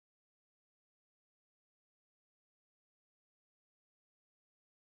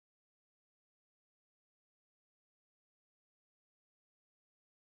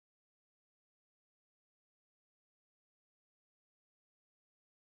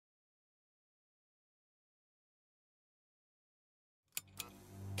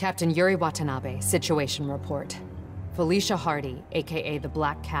Captain Yuri Watanabe, situation report. Felicia Hardy, aka the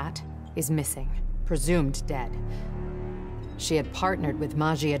Black Cat, is missing, presumed dead. She had partnered with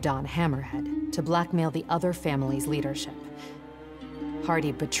Magia Don Hammerhead to blackmail the other family's leadership.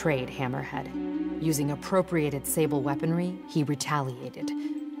 Hardy betrayed Hammerhead. Using appropriated Sable weaponry, he retaliated,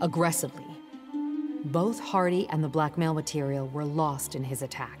 aggressively. Both Hardy and the blackmail material were lost in his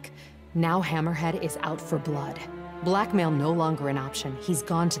attack. Now Hammerhead is out for blood. Blackmail no longer an option. He's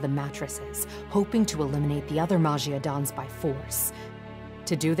gone to the mattresses, hoping to eliminate the other Magia Dons by force.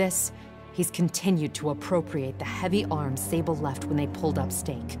 To do this, he's continued to appropriate the heavy arms Sable left when they pulled up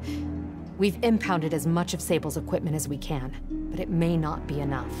stake. We've impounded as much of Sable's equipment as we can, but it may not be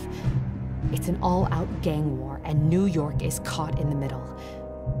enough. It's an all-out gang war, and New York is caught in the middle.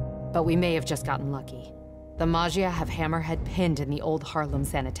 But we may have just gotten lucky. The Magia have Hammerhead pinned in the old Harlem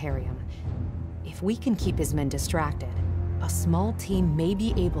sanitarium. If we can keep his men distracted, a small team may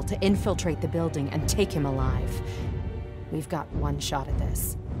be able to infiltrate the building and take him alive. We've got one shot at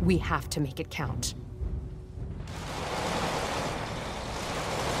this. We have to make it count.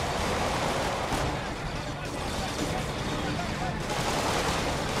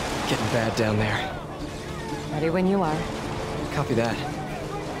 Getting bad down there. Ready when you are. Copy that.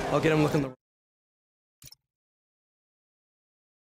 I'll get him looking the...